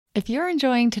If you're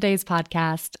enjoying today's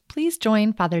podcast, please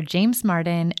join Father James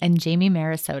Martin and Jamie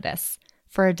Marasotis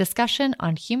for a discussion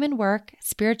on human work,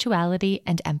 spirituality,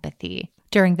 and empathy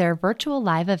during their virtual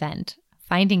live event,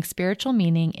 Finding Spiritual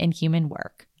Meaning in Human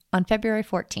Work, on February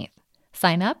 14th.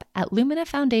 Sign up at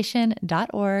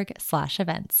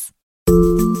luminafoundation.org/events.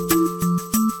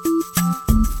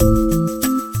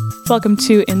 Welcome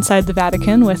to Inside the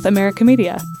Vatican with America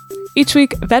Media. Each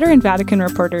week, veteran Vatican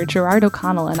reporter Gerard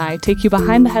O'Connell and I take you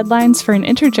behind the headlines for an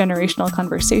intergenerational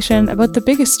conversation about the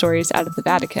biggest stories out of the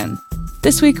Vatican.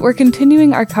 This week, we're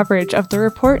continuing our coverage of the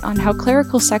report on how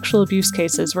clerical sexual abuse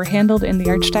cases were handled in the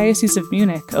Archdiocese of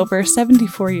Munich over a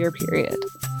 74-year period.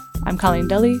 I'm Colleen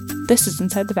Deli. This is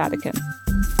Inside the Vatican.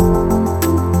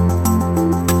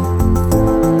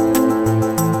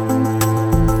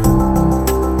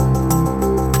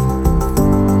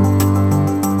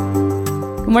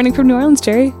 Good morning from New Orleans,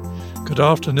 Jerry. Good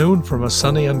afternoon from a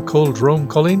sunny and cold Rome,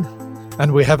 Colleen.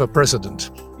 And we have a president.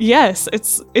 Yes,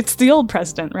 it's the old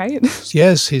president, right?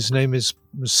 Yes, his name is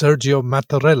Sergio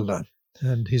Mattarella,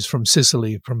 and he's from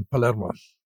Sicily, from Palermo.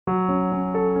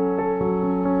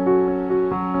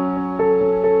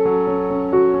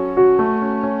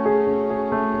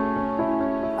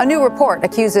 A new report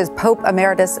accuses Pope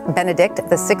Emeritus Benedict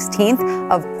XVI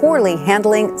of poorly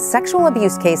handling sexual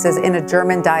abuse cases in a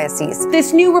German diocese.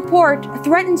 This new report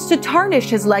threatens to tarnish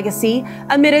his legacy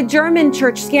amid a German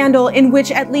church scandal in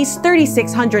which at least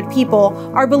 3,600 people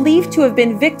are believed to have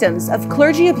been victims of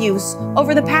clergy abuse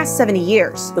over the past 70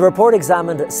 years. The report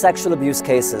examined sexual abuse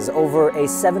cases over a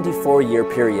 74-year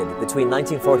period between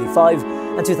 1945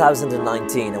 and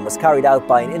 2019 and was carried out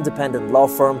by an independent law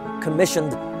firm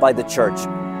commissioned by the church.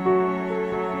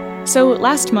 So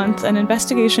last month, an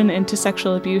investigation into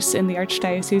sexual abuse in the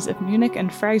Archdiocese of Munich and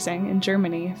Freising in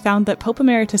Germany found that Pope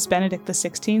Emeritus Benedict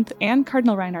XVI and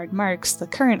Cardinal Reinhard Marx, the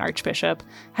current archbishop,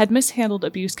 had mishandled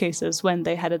abuse cases when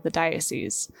they headed the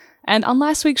diocese. And on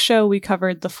last week's show, we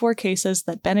covered the 4 cases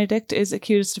that Benedict is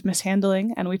accused of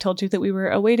mishandling, and we told you that we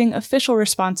were awaiting official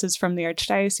responses from the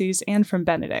Archdiocese and from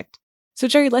Benedict. So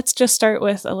Jerry, let's just start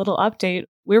with a little update.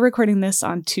 We're recording this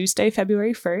on Tuesday,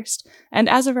 February 1st, and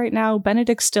as of right now,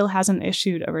 Benedict still hasn't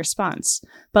issued a response.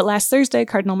 But last Thursday,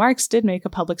 Cardinal Marx did make a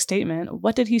public statement.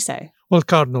 What did he say? Well,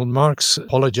 Cardinal Marx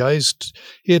apologized.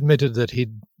 He admitted that he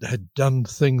had done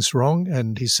things wrong,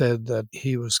 and he said that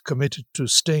he was committed to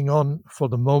staying on for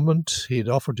the moment. He had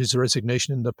offered his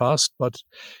resignation in the past, but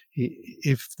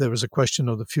if there was a question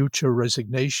of the future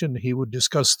resignation, he would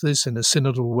discuss this in a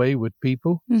synodal way with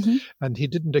people, and he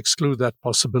didn't exclude that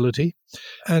possibility.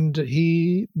 And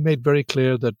he made very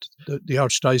clear that the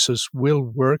Archdiocese will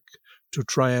work to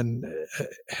try and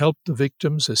help the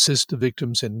victims, assist the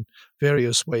victims in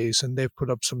various ways, and they've put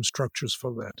up some structures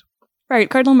for that. Right.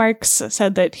 Cardinal Marx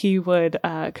said that he would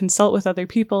consult with other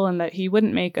people and that he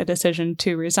wouldn't make a decision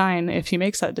to resign if he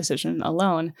makes that decision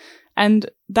alone. And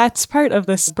that's part of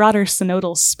this broader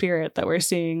synodal spirit that we're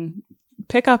seeing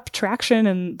pick up traction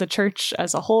in the church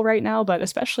as a whole right now, but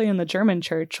especially in the German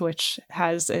church, which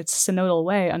has its synodal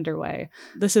way underway.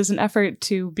 This is an effort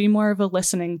to be more of a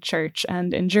listening church.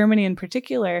 And in Germany in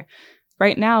particular,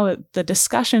 right now, the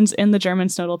discussions in the German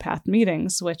Synodal Path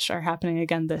meetings, which are happening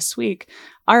again this week,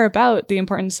 are about the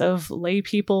importance of lay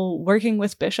people working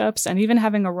with bishops and even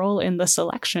having a role in the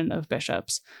selection of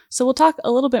bishops. So we'll talk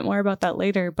a little bit more about that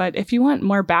later, but if you want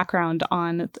more background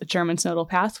on the German Synodal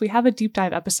Path, we have a deep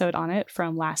dive episode on it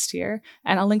from last year,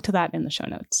 and I'll link to that in the show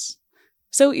notes.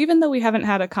 So even though we haven't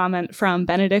had a comment from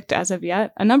Benedict as of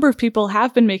yet, a number of people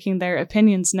have been making their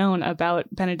opinions known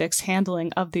about Benedict's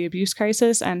handling of the abuse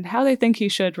crisis and how they think he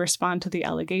should respond to the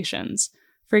allegations.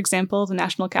 For example, the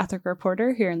National Catholic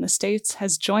Reporter here in the States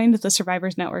has joined the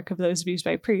Survivors Network of Those Abused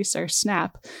by Priests, or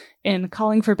SNAP, in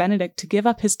calling for Benedict to give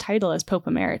up his title as Pope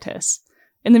Emeritus.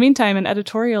 In the meantime, an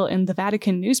editorial in the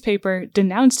Vatican newspaper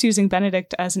denounced using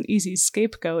Benedict as an easy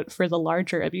scapegoat for the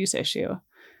larger abuse issue.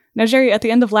 Now, Jerry, at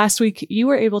the end of last week, you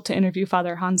were able to interview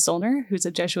Father Hans Zollner, who's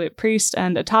a Jesuit priest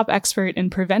and a top expert in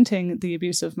preventing the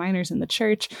abuse of minors in the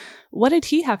church. What did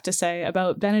he have to say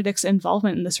about Benedict's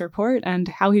involvement in this report and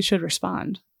how he should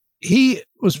respond? He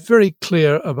was very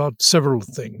clear about several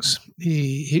things.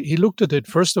 He looked at it,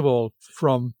 first of all,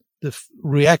 from the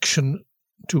reaction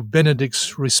to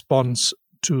Benedict's response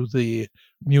to the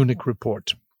Munich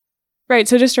report. Right,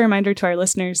 so just a reminder to our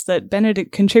listeners that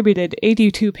Benedict contributed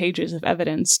 82 pages of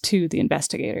evidence to the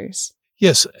investigators.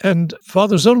 Yes, and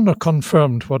Father Zollner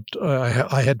confirmed what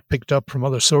I had picked up from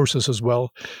other sources as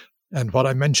well, and what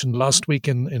I mentioned last week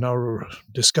in our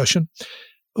discussion,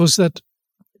 was that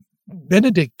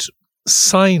Benedict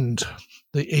signed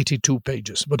the 82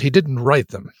 pages, but he didn't write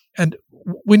them. And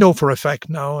we know for a fact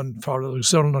now, and Father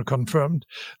Zollner confirmed,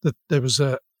 that there was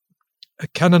a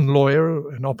canon lawyer,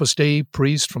 an Opus Dei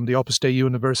priest from the Opus Dei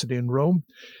University in Rome,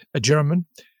 a German,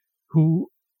 who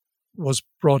was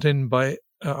brought in by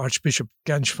Archbishop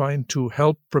Ganschwein to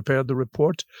help prepare the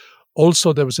report.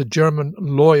 Also, there was a German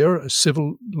lawyer, a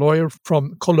civil lawyer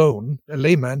from Cologne, a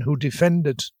layman who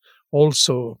defended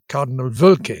also Cardinal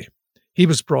Wölke. He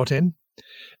was brought in.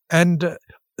 And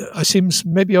it seems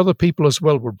maybe other people as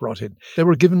well were brought in. They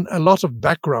were given a lot of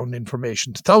background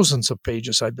information, thousands of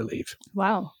pages, I believe.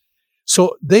 Wow.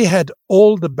 So they had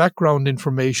all the background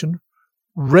information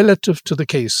relative to the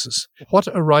cases. What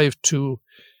arrived to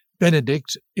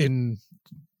Benedict in,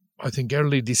 I think,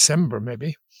 early December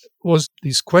maybe, was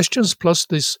these questions plus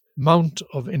this amount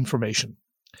of information.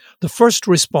 The first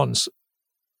response,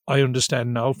 I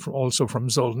understand now also from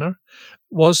Zollner,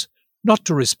 was not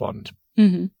to respond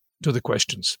to the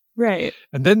questions. Right.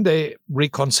 And then they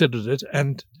reconsidered it,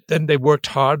 and then they worked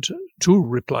hard to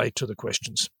reply to the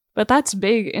questions. But that's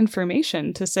big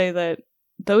information to say that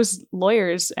those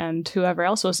lawyers and whoever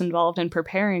else was involved in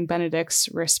preparing Benedict's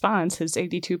response, his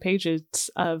 82 pages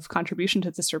of contribution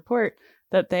to this report,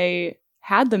 that they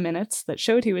had the minutes that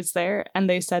showed he was there, and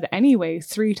they said anyway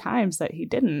 3 times that he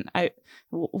didn't.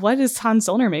 What does Hans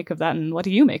Zollner make of that, and what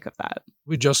do you make of that?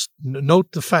 We just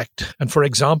note the fact. And for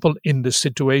example, in the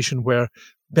situation where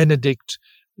Benedict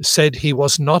said he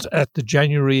was not at the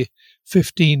January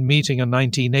 15 meeting in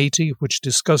 1980, which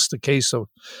discussed the case of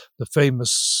the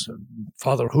famous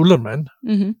Father Hüllermann,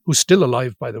 who's still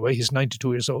alive, by the way. He's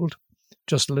 92 years old,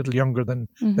 just a little younger than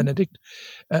Benedict.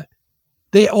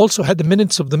 They also had the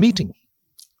minutes of the meeting.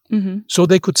 So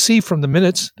they could see from the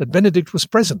minutes that Benedict was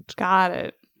present. Got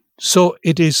it. So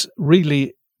it is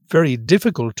really very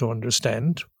difficult to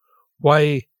understand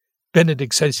why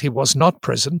Benedict says he was not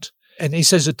present. And he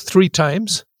says it 3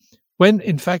 times, when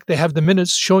in fact they have the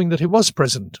minutes showing that he was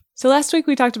present. So last week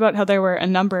we talked about how there were a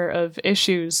number of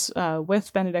issues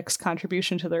with Benedict's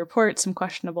contribution to the report, some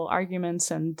questionable arguments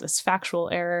and this factual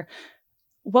error.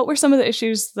 What were some of the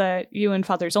issues that you and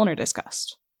Father Zollner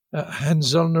discussed?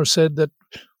 Hans Zollner said that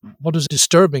what was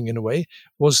disturbing in a way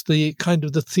was the kind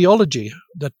of the theology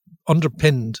that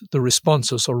underpinned the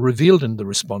responses or revealed in the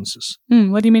responses.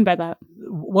 What do you mean by that?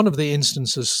 One of the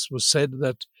instances was said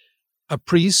that a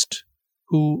priest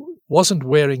who wasn't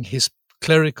wearing his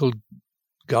clerical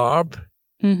garb,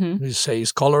 you say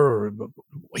his collar, or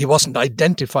he wasn't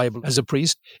identifiable as a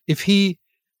priest, if he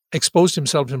exposed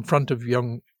himself in front of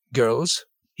young girls,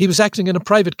 he was acting in a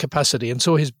private capacity, and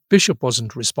so his bishop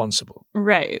wasn't responsible.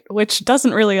 Right, which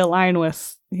doesn't really align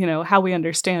with, how we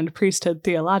understand priesthood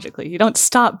theologically. You don't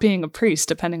stop being a priest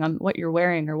depending on what you're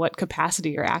wearing or what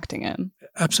capacity you're acting in.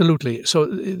 Absolutely. So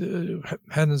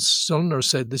Hans Zollner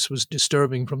said this was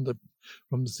disturbing from the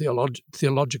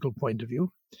theological point of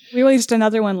view. We raised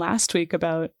another one last week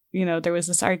about, there was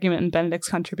this argument in Benedict's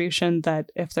contribution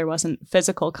that if there wasn't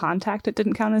physical contact, it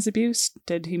didn't count as abuse.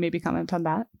 Did he maybe comment on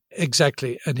that?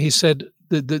 Exactly. And he said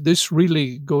that this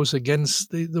really goes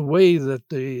against the way that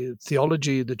the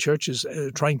theology, the church is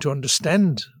trying to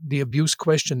understand the abuse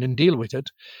question and deal with it.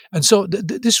 And so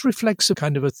this reflects a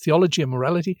kind of a theology and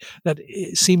morality that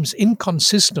seems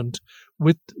inconsistent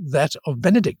with that of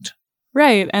Benedict.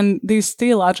 Right. And these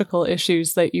theological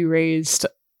issues that you raised,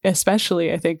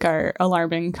 especially, I think, are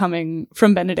alarming coming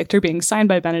from Benedict or being signed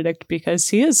by Benedict because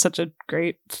he is such a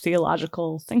great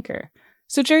theological thinker.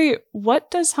 So, Jerry, what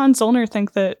does Hans Zollner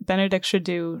think that Benedict should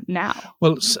do now?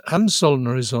 Well, Hans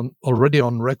Zollner is already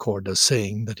on record as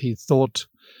saying that he thought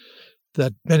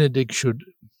that Benedict should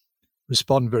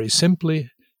respond very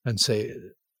simply and say,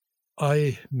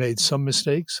 I made some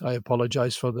mistakes. I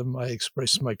apologize for them. I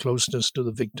express my closeness to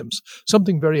the victims.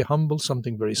 Something very humble,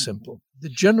 something very simple. The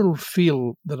general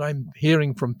feel that I'm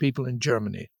hearing from people in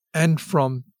Germany and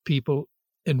from people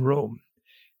in Rome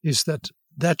is that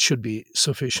that should be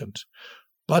sufficient.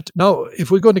 But now,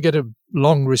 if we're going to get a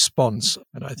long response,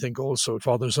 and I think also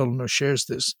Father Zollner shares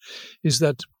this, is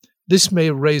that this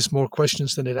may raise more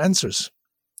questions than it answers.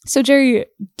 So, Jerry,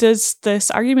 does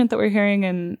this argument that we're hearing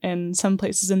in some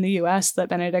places in the U.S. that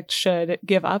Benedict should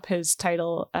give up his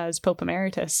title as Pope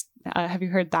Emeritus, have you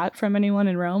heard that from anyone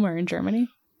in Rome or in Germany?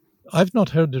 I've not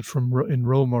heard it in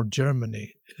Rome or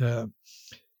Germany.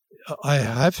 I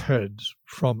have heard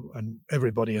from, and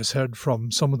everybody has heard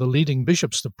from, some of the leading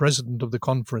bishops, the president of the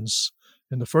conference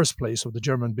in the first place, of the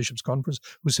German Bishops' Conference,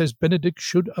 who says Benedict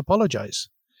should apologize.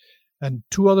 And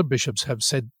 2 other bishops have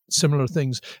said similar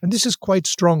things. And this is quite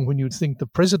strong when you think the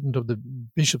president of the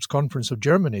Bishops' Conference of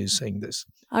Germany is saying this.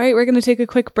 All right, we're going to take a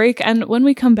quick break. And when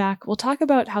we come back, we'll talk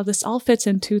about how this all fits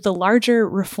into the larger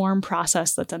reform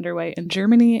process that's underway in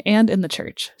Germany and in the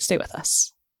church. Stay with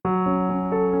us.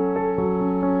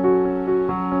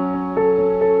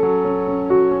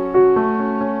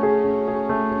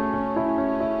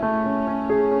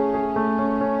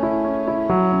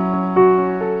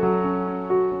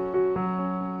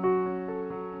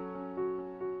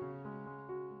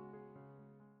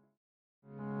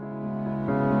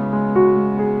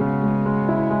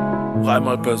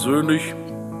 Einmal persönlich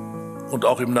und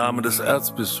auch im Namen des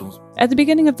Erzbistums. At the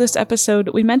beginning of this episode,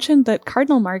 we mentioned that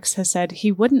Cardinal Marx has said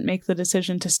he wouldn't make the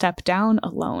decision to step down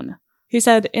alone. He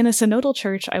said, "In a synodal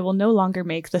church, I will no longer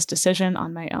make this decision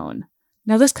on my own."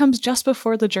 Now, this comes just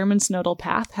before the German Synodal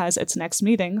Path has its next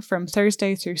meeting from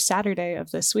Thursday through Saturday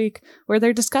of this week, where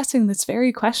they're discussing this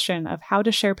very question of how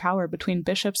to share power between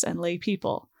bishops and lay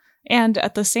people. And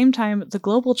at the same time, the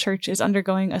global church is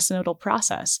undergoing a synodal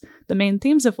process, the main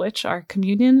themes of which are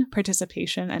communion,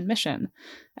 participation, and mission.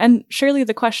 And surely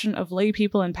the question of lay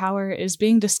people in power is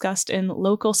being discussed in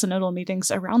local synodal meetings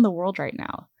around the world right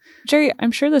now. Jerry,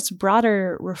 I'm sure this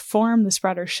broader reform, this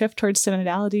broader shift towards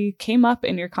synodality came up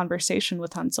in your conversation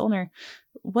with Hans Zollner.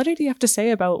 What did you have to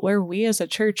say about where we as a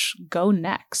church go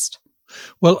next?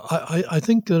 Well, I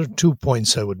think there are 2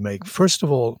 points I would make. First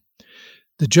of all,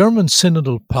 the German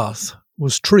synodal path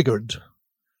was triggered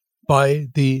by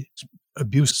the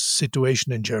abuse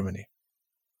situation in Germany.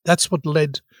 That's what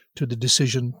led to the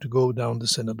decision to go down the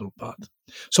synodal path.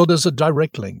 So there's a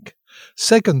direct link.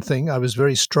 Second thing, I was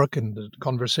very struck in the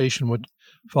conversation with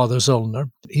Father Zollner.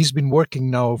 He's been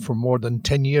working now for more than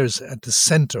 10 years at the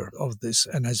center of this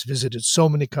and has visited so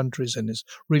many countries and is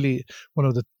really one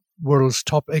of the world's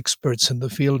top experts in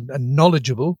the field and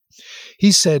knowledgeable.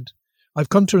 He said, I've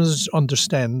come to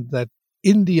understand that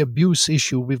in the abuse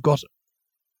issue, we've got,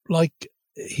 like,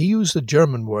 he used a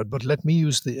German word, but let me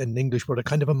use an English word, a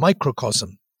kind of a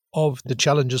microcosm of the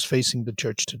challenges facing the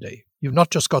church today. You've not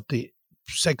just got the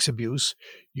sex abuse,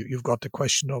 you've got the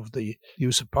question of the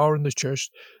use of power in the church,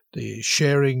 the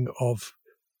sharing of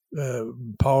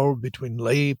power between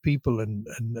lay people and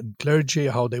clergy,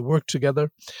 how they work together.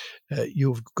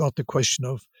 You've got the question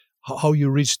of how you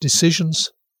reach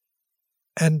decisions.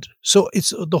 And so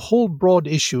it's the whole broad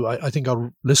issue I think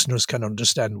our listeners can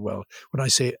understand well when I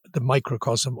say the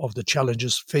microcosm of the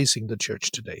challenges facing the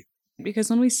church today. Because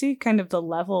when we see kind of the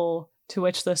level to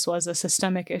which this was a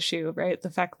systemic issue, right, the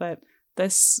fact that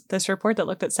this report that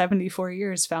looked at 74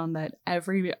 years found that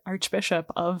every archbishop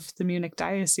of the Munich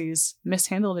diocese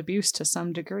mishandled abuse to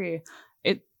some degree,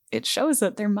 it shows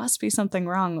that there must be something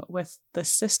wrong with the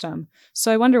system.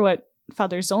 So I wonder what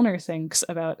Father Zollner thinks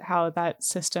about how that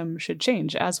system should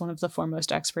change as one of the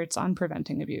foremost experts on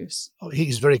preventing abuse.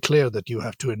 He's very clear that you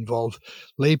have to involve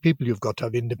lay people, you've got to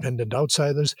have independent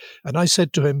outsiders. And I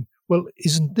said to him, well,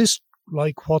 isn't this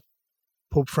like what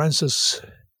Pope Francis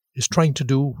is trying to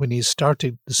do when he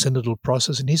started the synodal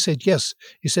process? And he said, yes.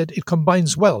 He said, it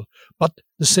combines well. But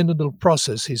the synodal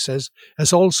process, he says,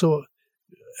 has also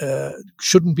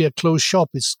shouldn't be a closed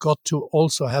shop. It's got to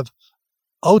also have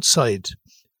outside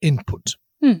input.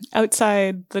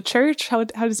 Outside the church? How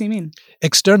does he mean?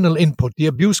 External input. The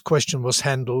abuse question was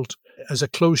handled as a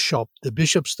closed shop. The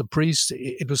bishops, the priests,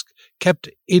 it was kept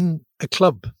in a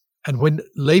club. And when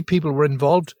lay people were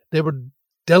involved, they were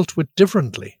dealt with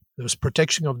differently. There was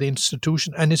protection of the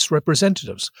institution and its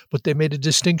representatives, but they made a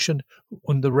distinction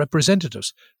on the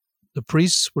representatives. The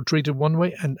priests were treated one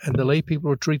way and the lay people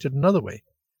were treated another way.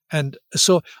 And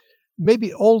so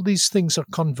maybe all these things are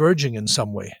converging in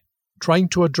some way. Trying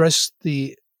to address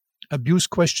the abuse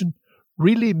question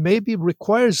really maybe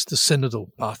requires the synodal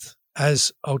path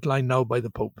as outlined now by the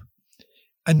Pope.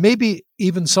 And maybe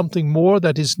even something more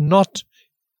that is not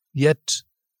yet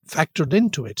factored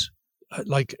into it,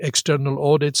 like external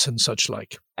audits and such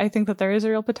like. I think that there is a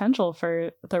real potential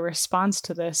for the response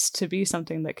to this to be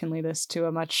something that can lead us to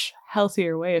a much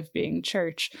healthier way of being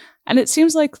church. And it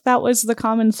seems like that was the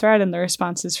common thread in the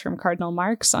responses from Cardinal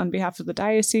Marx on behalf of the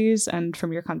diocese and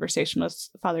from your conversation with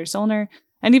Father Zollner,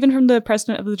 and even from the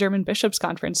president of the German Bishops'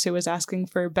 Conference who was asking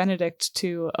for Benedict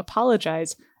to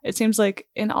apologize. It seems like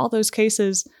in all those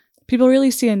cases, people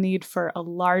really see a need for a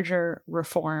larger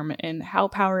reform in how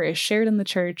power is shared in the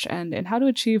church and in how to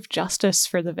achieve justice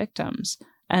for the victims.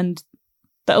 And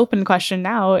the open question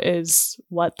now is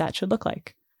what that should look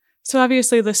like. So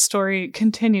obviously this story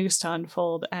continues to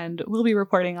unfold, and we'll be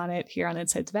reporting on it here on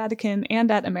Inside the Vatican and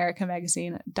at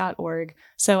americamagazine.org.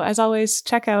 So as always,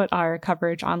 check out our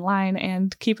coverage online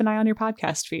and keep an eye on your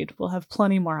podcast feed. We'll have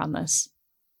plenty more on this.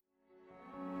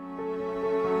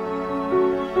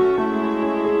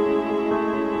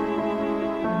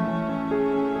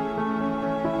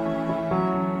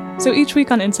 So each week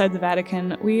on Inside the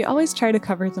Vatican, we always try to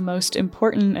cover the most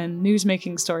important and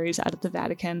news-making stories out of the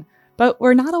Vatican, but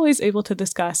we're not always able to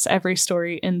discuss every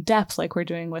story in depth like we're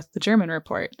doing with the German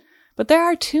report. But there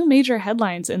are two major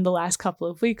headlines in the last couple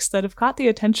of weeks that have caught the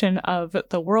attention of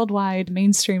the worldwide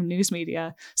mainstream news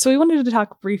media, so we wanted to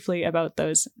talk briefly about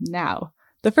those now.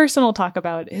 The first one we'll talk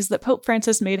about is that Pope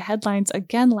Francis made headlines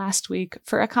again last week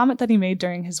for a comment that he made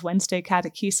during his Wednesday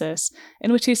catechesis,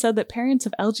 in which he said that parents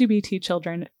of LGBT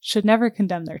children should never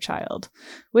condemn their child,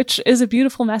 which is a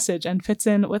beautiful message and fits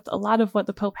in with a lot of what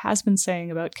the Pope has been saying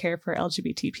about care for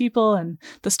LGBT people and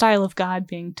the style of God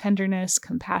being tenderness,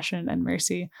 compassion, and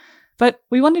mercy. But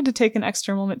we wanted to take an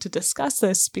extra moment to discuss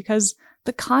this because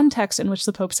the context in which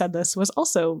the Pope said this was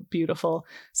also beautiful.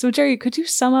 So, Jerry, could you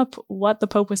sum up what the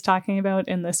Pope was talking about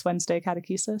in this Wednesday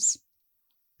catechesis?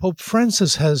 Pope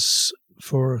Francis has,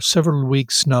 for several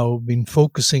weeks now, been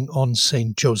focusing on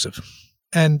St. Joseph.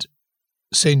 And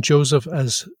St. Joseph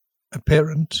as a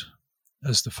parent,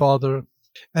 as the father.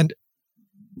 And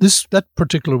that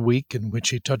particular week in which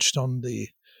he touched on the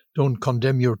don't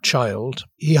condemn your child,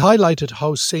 he highlighted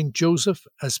how St. Joseph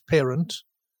as parent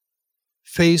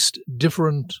faced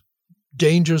different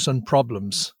dangers and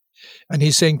problems. And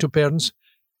he's saying to parents,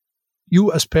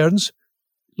 you as parents,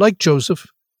 like Joseph,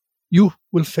 you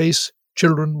will face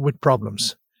children with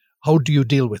problems. How do you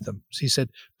deal with them? So he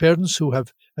said, parents who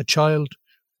have a child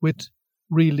with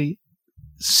really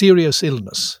serious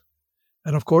illness.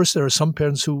 And of course, there are some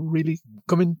parents who really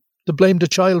come in to blame the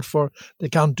child for they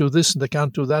can't do this and they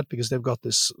can't do that because they've got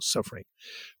this suffering.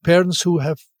 Parents who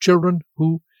have children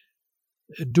who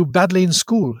do badly in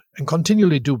school and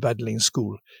continually do badly in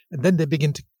school, and then they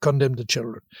begin to condemn the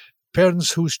children.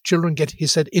 Parents whose children get, he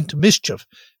said, into mischief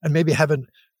and maybe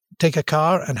take a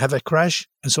car and have a crash,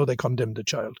 and so they condemn the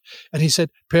child. And he said,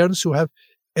 parents who have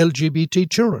LGBT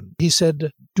children, he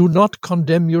said, do not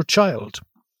condemn your child.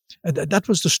 And that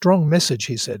was the strong message,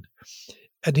 he said.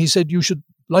 And he said, you should,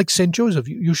 like St. Joseph,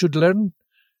 you should learn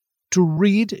to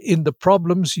read in the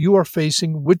problems you are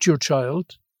facing with your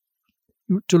child,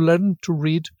 to learn to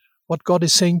read what God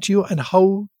is saying to you and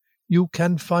how you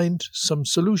can find some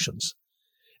solutions.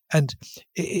 And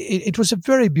it was a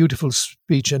very beautiful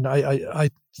speech, and I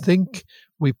think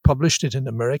we published it in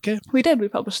America. We did. We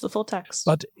published the full text.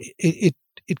 But it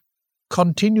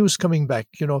continues coming back.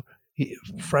 You know,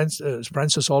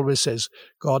 Francis always says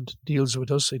God deals with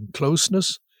us in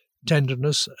closeness,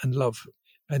 tenderness, and love.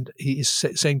 And he is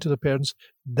saying to the parents,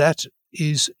 that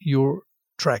is your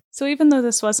track. So even though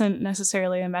this wasn't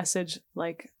necessarily a message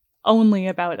like only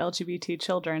about LGBT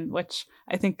children, which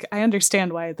I think I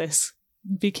understand why this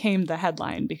became the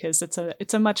headline, because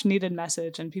it's a much needed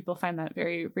message and people find that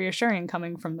very reassuring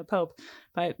coming from the Pope.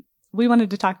 But we wanted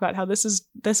to talk about how this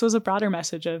was a broader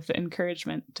message of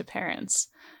encouragement to parents.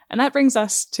 And that brings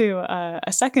us to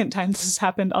a second time this has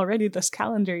happened already this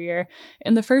calendar year.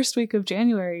 In the first week of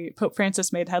January, Pope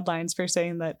Francis made headlines for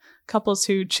saying that couples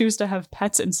who choose to have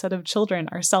pets instead of children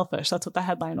are selfish. That's what the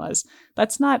headline was.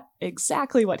 That's not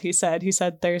exactly what he said. He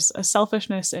said there's a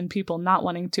selfishness in people not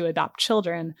wanting to adopt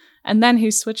children. And then he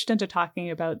switched into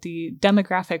talking about the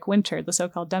demographic winter, the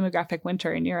so-called demographic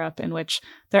winter in Europe, in which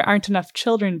there aren't enough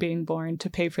children being born to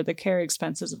pay for the care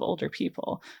expenses of older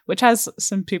people, which has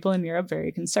some people in Europe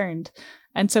very concerned.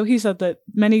 And so he said that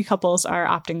many couples are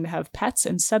opting to have pets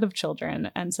instead of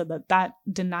children, and said that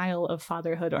denial of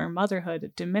fatherhood or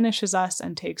motherhood diminishes us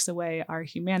and takes away our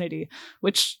humanity,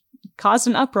 which caused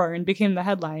an uproar and became the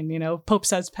headline. You know, Pope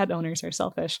says pet owners are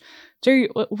selfish. Jerry,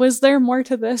 was there more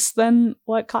to this than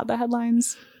what caught the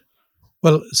headlines?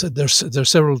 Well, so there's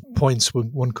several points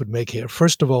one could make here.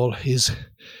 First of all, his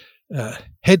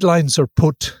headlines are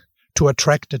put to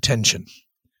attract attention,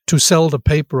 to sell the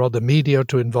paper or the media,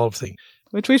 to involve things.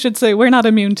 Which we should say we're not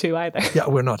immune to either. Yeah,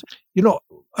 we're not. You know,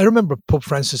 I remember Pope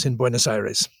Francis in Buenos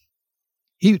Aires.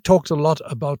 He talked a lot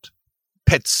about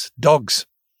pets, dogs,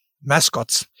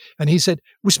 mascots. And he said,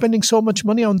 we're spending so much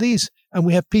money on these and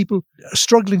we have people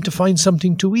struggling to find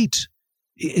something to eat.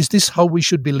 Is this how we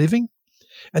should be living?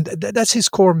 And that's his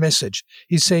core message.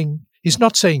 He's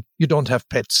not saying you don't have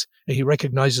pets. He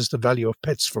recognizes the value of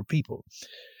pets for people.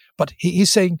 But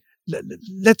he's saying,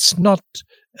 let's not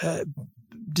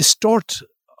distort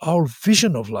our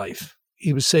vision of life.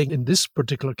 He was saying in this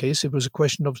particular case, it was a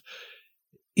question of,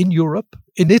 in Europe,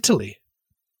 in Italy,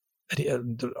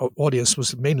 the audience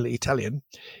was mainly Italian,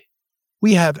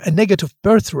 we have a negative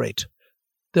birth rate.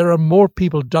 There are more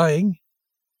people dying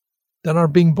than are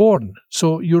being born.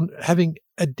 So you're having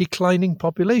a declining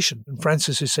population. And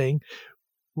Francis is saying,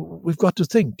 we've got to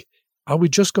think, are we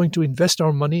just going to invest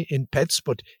our money in pets,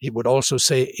 but he would also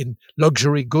say in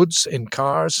luxury goods, in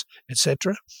cars,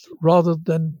 etc., rather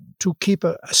than to keep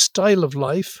a style of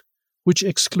life which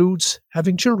excludes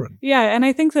having children? Yeah, and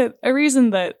I think that a reason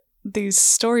that these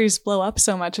stories blow up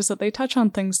so much is that they touch on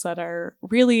things that are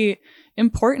really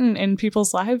important in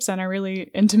people's lives and are really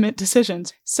intimate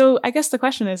decisions. So I guess the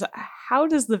question is, how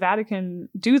does the Vatican,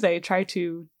 do they try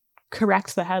to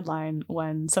correct the headline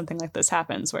when something like this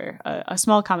happens, where a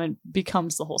small comment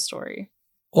becomes the whole story?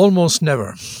 Almost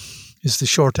never is the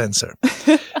short answer.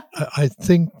 I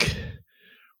think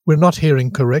we're not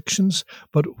hearing corrections,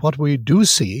 but what we do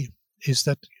see is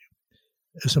that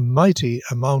there's a mighty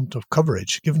amount of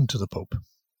coverage given to the Pope.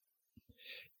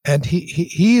 And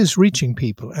he is reaching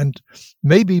people. And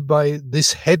maybe by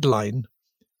this headline,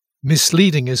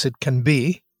 misleading as it can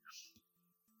be,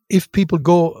 if people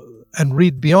go and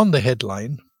read beyond the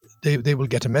headline, they will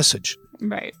get a message.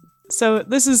 Right. So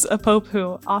this is a pope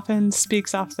who often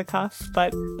speaks off the cuff,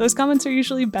 but those comments are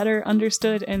usually better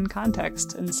understood in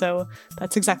context. And so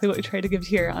that's exactly what we try to give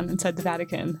here on Inside the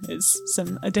Vatican, is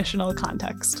some additional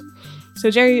context.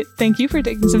 So Jerry, thank you for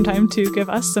taking some time to give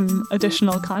us some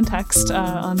additional context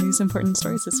on these important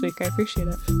stories this week. I appreciate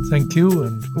it. Thank you.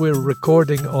 And we're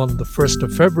recording on the 1st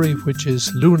of February, which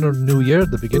is Lunar New Year,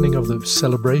 the beginning of the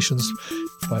celebrations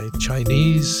by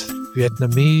Chinese,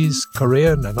 Vietnamese,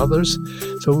 Korean, and others.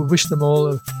 So we wish them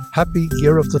all a happy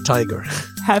Year of the Tiger.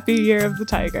 Happy Year of the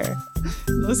Tiger.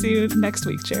 We'll see you next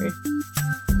week, Jerry.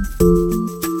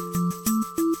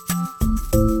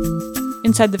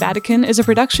 Inside the Vatican is a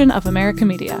production of America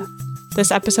Media.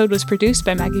 This episode was produced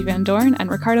by Maggie Van Dorn and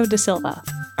Ricardo da Silva.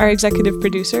 Our executive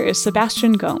producer is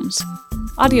Sebastian Gomes.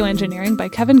 Audio engineering by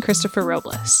Kevin Christopher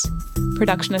Robles.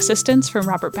 Production assistance from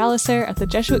Robert Balisaire at the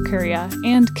Jesuit Curia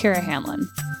and Kara Hanlon.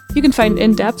 You can find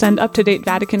in-depth and up-to-date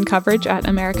Vatican coverage at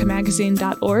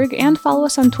americamagazine.org and follow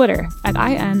us on Twitter at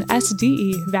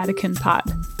INSDE Vatican Pod.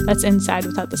 That's inside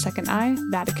without the second I,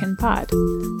 Vatican Pod.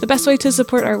 The best way to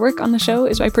support our work on the show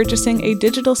is by purchasing a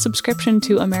digital subscription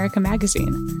to America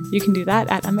Magazine. You can do that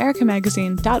at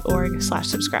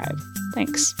americamagazine.org/subscribe.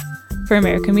 Thanks. For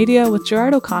America Media with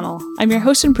Gerard O'Connell, I'm your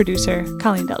host and producer,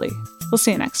 Colleen Deli. We'll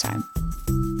see you next time.